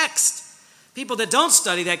Genesis text. People that don't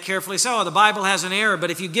study that carefully say, oh, the Bible has an error. But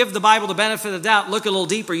if you give the Bible the benefit of the doubt, look a little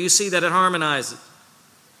deeper, you see that it harmonizes.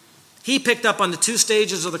 He picked up on the two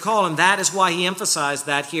stages of the call, and that is why he emphasized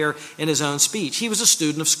that here in his own speech. He was a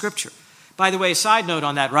student of Scripture. By the way, side note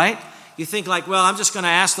on that, right? You think like, well, I'm just going to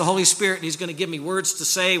ask the Holy Spirit, and he's going to give me words to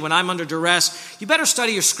say when I'm under duress. You better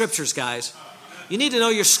study your Scriptures, guys. You need to know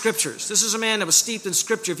your Scriptures. This is a man that was steeped in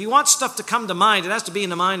Scripture. If you want stuff to come to mind, it has to be in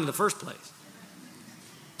the mind in the first place.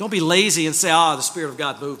 Don't be lazy and say, the Spirit of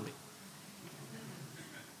God moved me.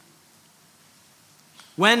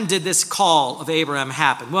 When did this call of Abraham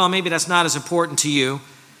happen? Well, maybe that's not as important to you,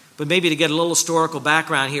 but maybe to get a little historical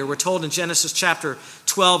background here, we're told in Genesis chapter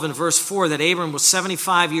 12 and verse 4 that Abram was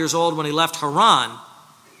 75 years old when he left Haran.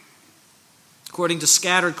 According to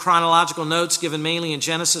scattered chronological notes given mainly in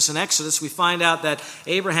Genesis and Exodus, we find out that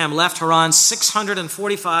Abraham left Haran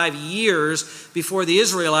 645 years before the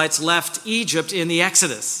Israelites left Egypt in the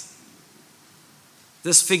Exodus.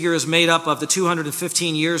 This figure is made up of the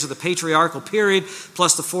 215 years of the patriarchal period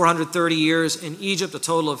plus the 430 years in Egypt, a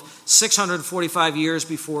total of 645 years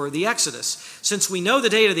before the Exodus. Since we know the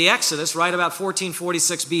date of the Exodus, right about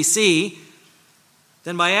 1446 BC,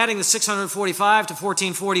 then by adding the 645 to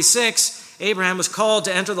 1446, Abraham was called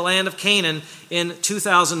to enter the land of Canaan in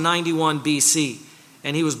 2091 BC.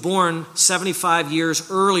 And he was born 75 years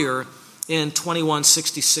earlier in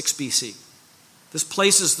 2166 BC. This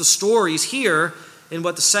places the stories here in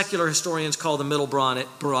what the secular historians call the Middle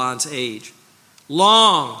Bronze Age.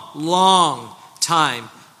 Long time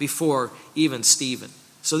before even Stephen.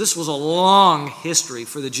 So this was a long history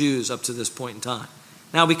for the Jews up to this point in time.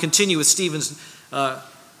 Now we continue with Stephen's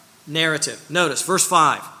narrative. Notice, verse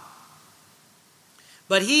 5.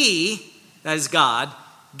 But he, that is God,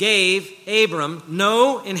 gave Abram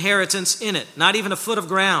no inheritance in it, not even a foot of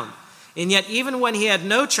ground. And yet, even when he had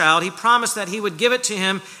no child, he promised that he would give it to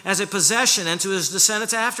him as a possession and to his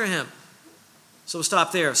descendants after him. So we'll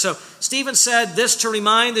stop there. So Stephen said this to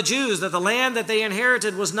remind the Jews that the land that they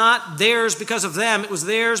inherited was not theirs because of them. It was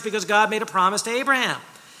theirs because God made a promise to Abraham.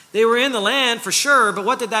 They were in the land for sure, but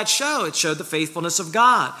what did that show? It showed the faithfulness of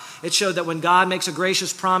God. It showed that when God makes a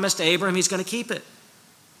gracious promise to Abraham, he's going to keep it.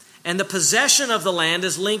 And the possession of the land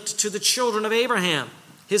is linked to the children of Abraham,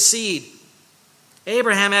 his seed.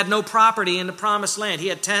 Abraham had no property in the promised land. He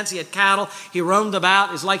had tents, he had cattle, he roamed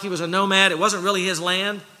about. It's like he was a nomad. It wasn't really his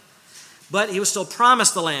land, but he was still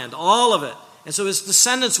promised the land, all of it. And so his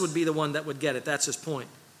descendants would be the one that would get it. That's his point.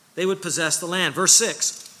 They would possess the land. Verse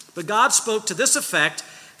 6, but God spoke to this effect,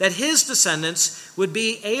 that his descendants would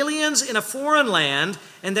be aliens in a foreign land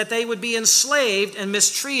and that they would be enslaved and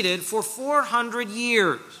mistreated for 400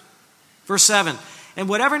 years. Verse 7, and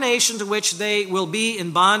whatever nation to which they will be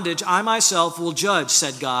in bondage, I myself will judge,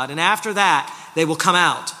 said God. And after that, they will come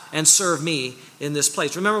out and serve me in this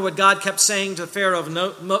place. Remember what God kept saying to Pharaoh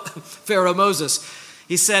Moses.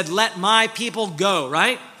 He said, let my people go,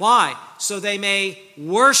 right? Why? So they may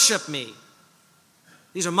worship me.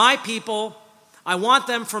 These are my people. I want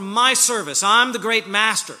them for my service. I'm the great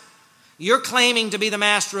master. You're claiming to be the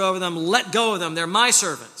master over them. Let go of them. They're my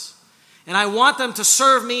servants. and I want them to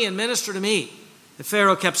serve me and minister to me. And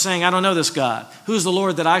Pharaoh kept saying, I don't know this God. Who's the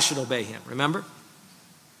Lord that I should obey him? Remember?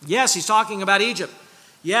 Yes, he's talking about Egypt.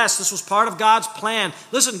 Yes, this was part of God's plan.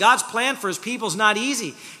 Listen, God's plan for his people is not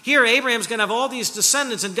easy. Here, Abraham's going to have all these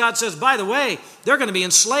descendants, and God says, by the way, they're going to be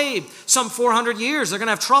enslaved some 400 years. They're going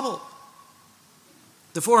to have trouble.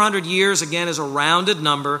 The 400 years, again, is a rounded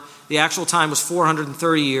number. The actual time was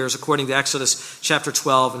 430 years, according to Exodus chapter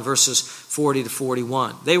 12 and verses 40 to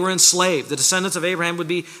 41. They were enslaved. The descendants of Abraham would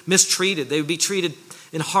be mistreated. They would be treated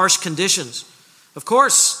in harsh conditions. Of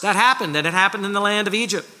course, that happened, and it happened in the land of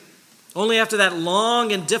Egypt. Only after that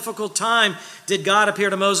long and difficult time did God appear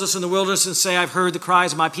to Moses in the wilderness and say, I've heard the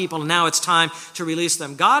cries of my people, and now it's time to release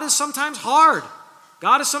them. God is sometimes hard.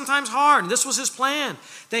 God is sometimes hard, and this was his plan.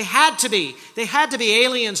 They had to be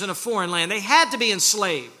aliens in a foreign land. They had to be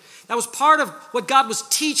enslaved. That was part of what God was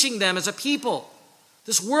teaching them as a people.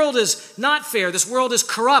 This world is not fair. This world is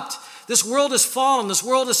corrupt. This world is fallen. This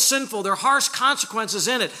world is sinful. There are harsh consequences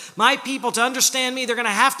in it. My people, to understand me, they're going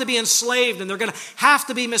to have to be enslaved, and they're going to have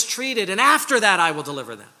to be mistreated, and after that I will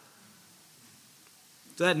deliver them.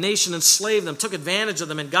 So that nation enslaved them, took advantage of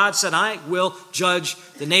them, and God said, I will judge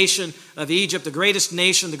the nation of Egypt, the greatest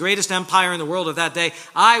nation, the greatest empire in the world of that day.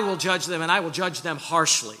 I will judge them, and I will judge them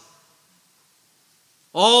harshly.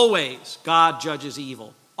 Always, God judges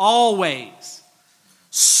evil. Always.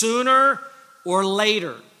 Sooner or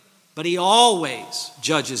later. But he always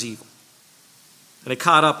judges evil. And it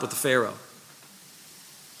caught up with the Pharaoh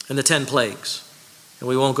and the 10 plagues. And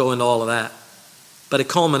we won't go into all of that. But it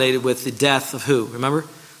culminated with the death of who? Remember?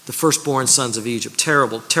 The firstborn sons of Egypt.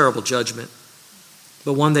 Terrible, terrible judgment.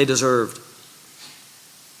 But one they deserved.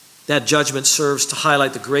 That judgment serves to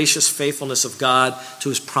highlight the gracious faithfulness of God to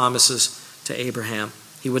his promises to Abraham.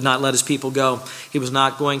 He would not let his people go. He was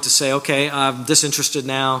not going to say, okay, I'm disinterested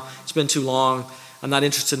now. It's been too long. I'm not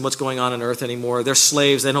interested in what's going on earth anymore. They're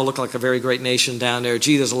slaves. They don't look like a very great nation down there.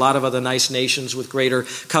 Gee, there's a lot of other nice nations with greater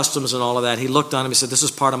customs and all of that. He looked on him and said, this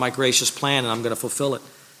is part of my gracious plan, and I'm going to fulfill it.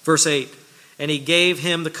 Verse 8, and he gave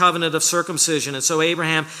him the covenant of circumcision. And so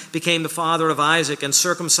Abraham became the father of Isaac and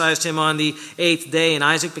circumcised him on the 8th day. And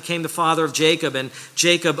Isaac became the father of Jacob, and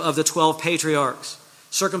Jacob of the 12 patriarchs.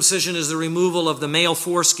 Circumcision is the removal of the male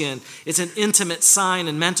foreskin. It's an intimate sign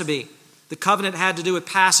and meant to be. The covenant had to do with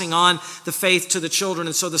passing on the faith to the children,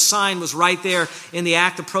 and so the sign was right there in the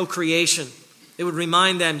act of procreation. It would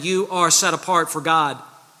remind them, you are set apart for God,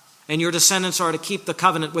 and your descendants are to keep the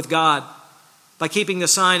covenant with God. By keeping the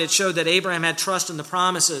sign, it showed that Abraham had trust in the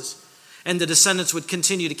promises, and the descendants would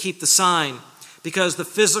continue to keep the sign, because the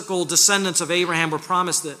physical descendants of Abraham were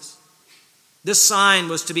promised this. This sign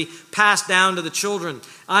was to be passed down to the children.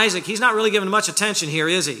 Isaac, he's not really given much attention here,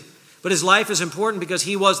 is he? But his life is important because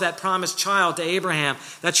he was that promised child to Abraham,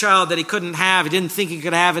 that child that he couldn't have, he didn't think he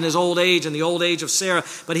could have in his old age and the old age of Sarah,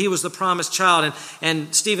 but he was the promised child.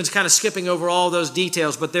 And Stephen's kind of skipping over all those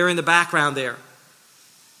details, but they're in the background there.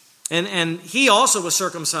 And he also was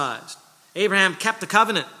circumcised. Abraham kept the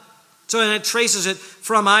covenant. So it traces it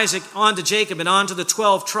from Isaac on to Jacob and on to the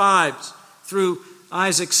 12 tribes through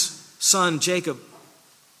Isaac's son Jacob.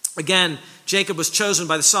 Again, Jacob was chosen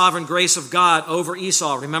by the sovereign grace of God over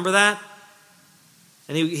Esau. Remember that?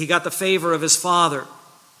 And he got the favor of his father.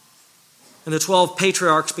 And the 12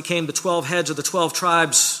 patriarchs became the 12 heads of the 12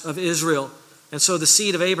 tribes of Israel. And so the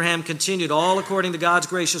seed of Abraham continued all according to God's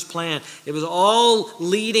gracious plan. It was all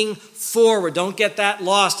leading forward. Don't get that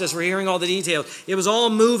lost as we're hearing all the details. It was all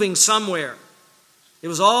moving somewhere. It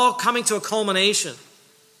was all coming to a culmination.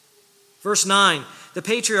 Verse 9. The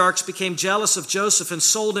patriarchs became jealous of Joseph and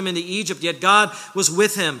sold him into Egypt, yet God was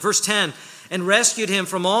with him. Verse 10, and rescued him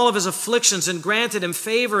from all of his afflictions and granted him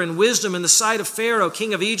favor and wisdom in the sight of Pharaoh,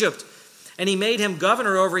 king of Egypt. And he made him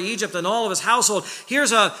governor over Egypt and all of his household.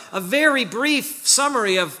 Here's a very brief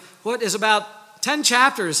summary of what is about 10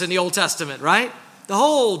 chapters in the Old Testament, right? The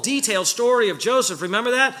whole detailed story of Joseph.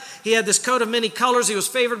 Remember that? He had this coat of many colors. He was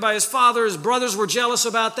favored by his father. His brothers were jealous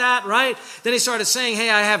about that, right? Then he started saying, hey,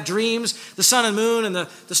 I have dreams. The sun and moon and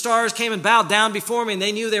the stars came and bowed down before me, and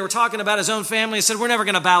they knew they were talking about his own family and said, we're never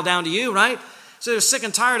going to bow down to you, right? So they were sick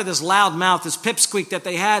and tired of this loud mouth, this pipsqueak that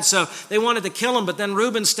they had. So they wanted to kill him. But then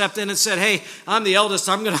Reuben stepped in and said, hey, I'm the eldest.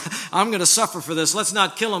 I'm going to suffer for this. Let's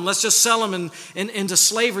not kill him. Let's just sell him into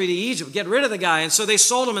slavery to Egypt. Get rid of the guy. And so they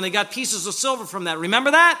sold him and they got pieces of silver from that. Remember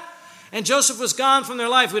that? And Joseph was gone from their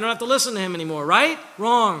life. We don't have to listen to him anymore, right?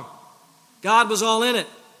 Wrong. God was all in it.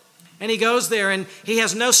 And he goes there and he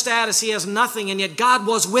has no status. He has nothing. And yet God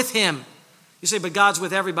was with him. You say, but God's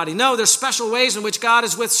with everybody. No, there's special ways in which God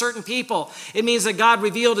is with certain people. It means that God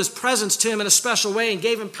revealed his presence to him in a special way and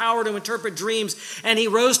gave him power to interpret dreams. And he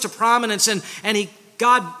rose to prominence and he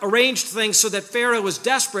God arranged things so that Pharaoh was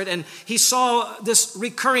desperate, and he saw this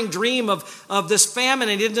recurring dream of this famine,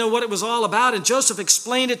 and he didn't know what it was all about. And Joseph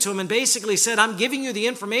explained it to him and basically said, I'm giving you the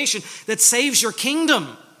information that saves your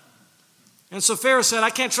kingdom. And so Pharaoh said, I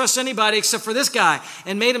can't trust anybody except for this guy,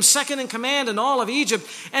 and made him second in command in all of Egypt.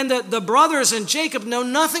 And the brothers and Jacob know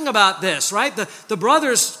nothing about this, right? The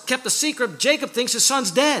brothers kept the secret. Jacob thinks his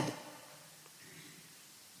son's dead.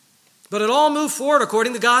 But it all moved forward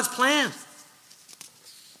according to God's plan.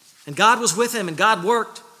 And God was with him, and God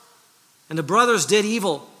worked. And the brothers did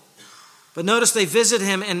evil. But notice they visit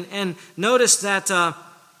him, and notice that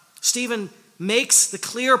Stephen makes the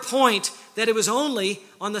clear point that it was only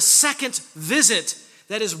on the second visit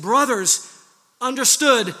that his brothers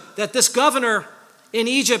understood that this governor in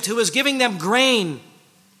Egypt who was giving them grain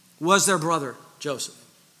was their brother, Joseph.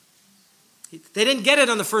 They didn't get it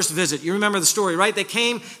on the first visit. You remember the story, right?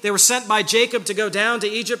 They were sent by Jacob to go down to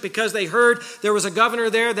Egypt because they heard there was a governor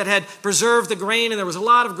there that had preserved the grain, and there was a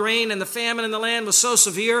lot of grain, and the famine in the land was so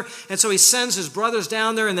severe. And so he sends his brothers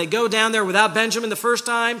down there, and they go down there without Benjamin the first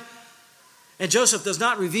time. And Joseph does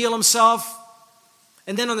not reveal himself.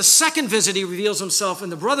 And then on the second visit, he reveals himself,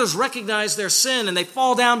 and the brothers recognize their sin, and they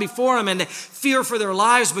fall down before him, and they fear for their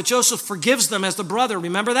lives, but Joseph forgives them as the brother.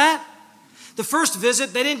 Remember that? The first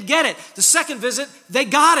visit, they didn't get it. The second visit, they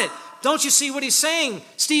got it. Don't you see what he's saying?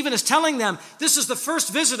 Stephen is telling them, this is the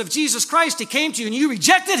first visit of Jesus Christ. He came to you, and you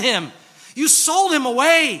rejected him. You sold him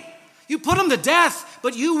away. You put him to death,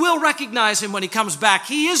 but you will recognize him when he comes back.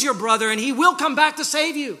 He is your brother, and he will come back to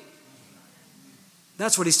save you.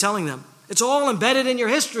 That's what he's telling them. It's all embedded in your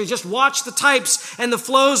history. Just watch the types and the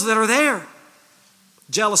flows that are there.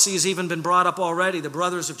 Jealousy has even been brought up already. The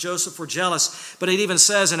brothers of Joseph were jealous. But it even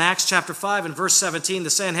says in Acts chapter 5 and verse 17, the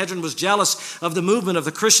Sanhedrin was jealous of the movement of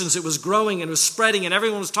the Christians. It was growing and was spreading, and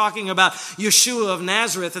everyone was talking about Yeshua of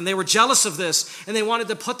Nazareth, and they were jealous of this, and they wanted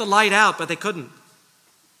to put the light out, but they couldn't.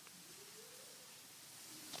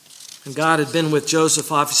 And God had been with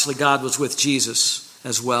Joseph. Obviously, God was with Jesus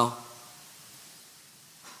as well.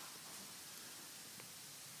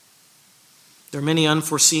 There are many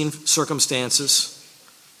unforeseen circumstances,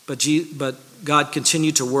 but God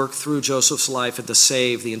continued to work through Joseph's life and to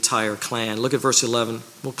save the entire clan. Look at verse 11.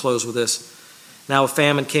 We'll close with this. Now a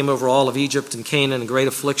famine came over all of Egypt and Canaan, and great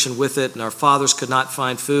affliction with it, and our fathers could not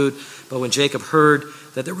find food. But when Jacob heard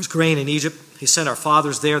that there was grain in Egypt, he sent our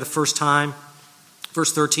fathers there the first time.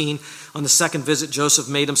 Verse 13, on the second visit, Joseph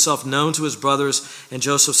made himself known to his brothers, and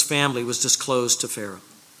Joseph's family was disclosed to Pharaoh.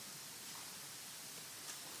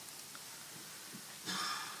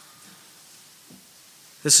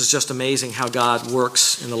 This is just amazing how God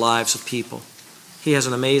works in the lives of people. He has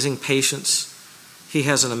an amazing patience. He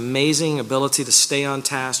has an amazing ability to stay on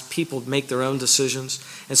task. People make their own decisions,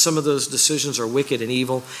 and some of those decisions are wicked and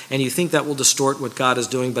evil, and you think that will distort what God is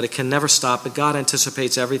doing, but it can never stop it. God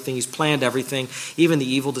anticipates everything. He's planned everything, even the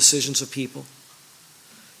evil decisions of people.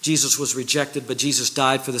 Jesus was rejected, but Jesus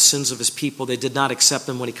died for the sins of his people. They did not accept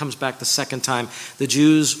him. When he comes back the second time, the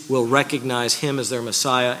Jews will recognize him as their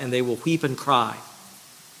Messiah, and they will weep and cry.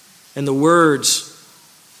 And the words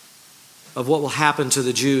of what will happen to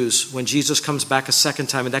the Jews when Jesus comes back a second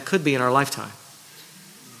time, and that could be in our lifetime,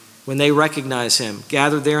 when they recognize him,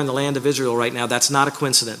 gathered there in the land of Israel right now, that's not a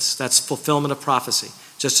coincidence. That's fulfillment of prophecy,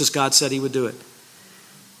 just as God said he would do it.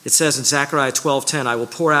 It says in Zechariah 12:10, I will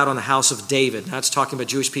pour out on the house of David. Now it's talking about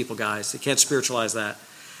Jewish people, guys. You can't spiritualize that.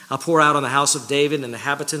 I'll pour out on the house of David and the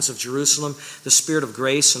inhabitants of Jerusalem the spirit of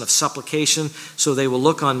grace and of supplication, so they will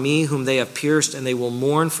look on me whom they have pierced, and they will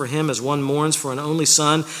mourn for him as one mourns for an only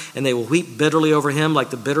son, and they will weep bitterly over him like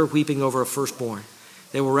the bitter weeping over a firstborn.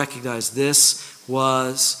 They will recognize this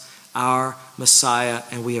was our Messiah,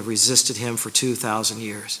 and we have resisted him for 2,000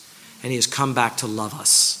 years. And he has come back to love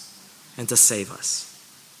us and to save us.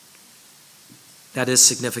 That is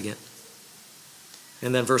significant.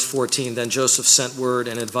 And then verse 14, then Joseph sent word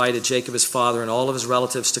and invited Jacob his father and all of his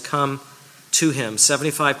relatives to come to him,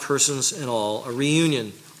 75 persons in all, a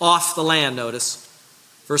reunion off the land, notice.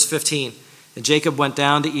 Verse 15, and Jacob went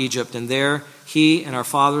down to Egypt, and there he and our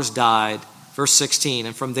fathers died. Verse 16,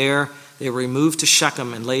 and from there they were removed to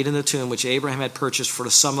Shechem and laid in the tomb which Abraham had purchased for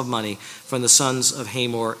a sum of money from the sons of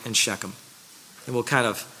Hamor and Shechem. And we'll kind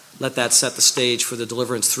of let that set the stage for the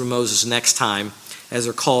deliverance through Moses next time, as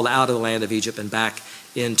they're called out of the land of Egypt and back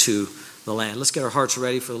into the land. Let's get our hearts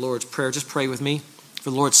ready for the Lord's Prayer. Just pray with me,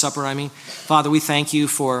 for the Lord's Supper, I mean. Father, we thank you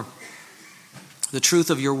for the truth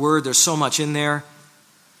of your word. There's so much in there.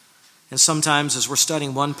 And sometimes as we're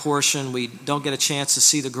studying one portion, we don't get a chance to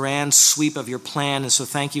see the grand sweep of your plan. And so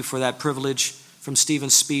thank you for that privilege from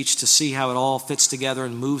Stephen's speech to see how it all fits together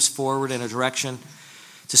and moves forward in a direction.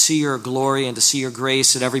 to see your glory and to see your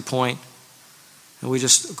grace at every point. And we're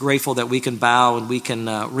just grateful that we can bow and we can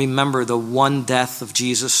remember the one death of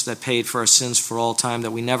Jesus that paid for our sins for all time,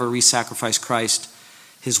 that we never re-sacrificed Christ.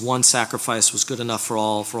 His one sacrifice was good enough for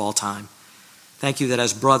all time. Thank you that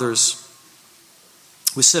as brothers,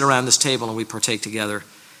 we sit around this table and we partake together.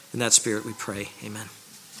 In that spirit we pray. Amen.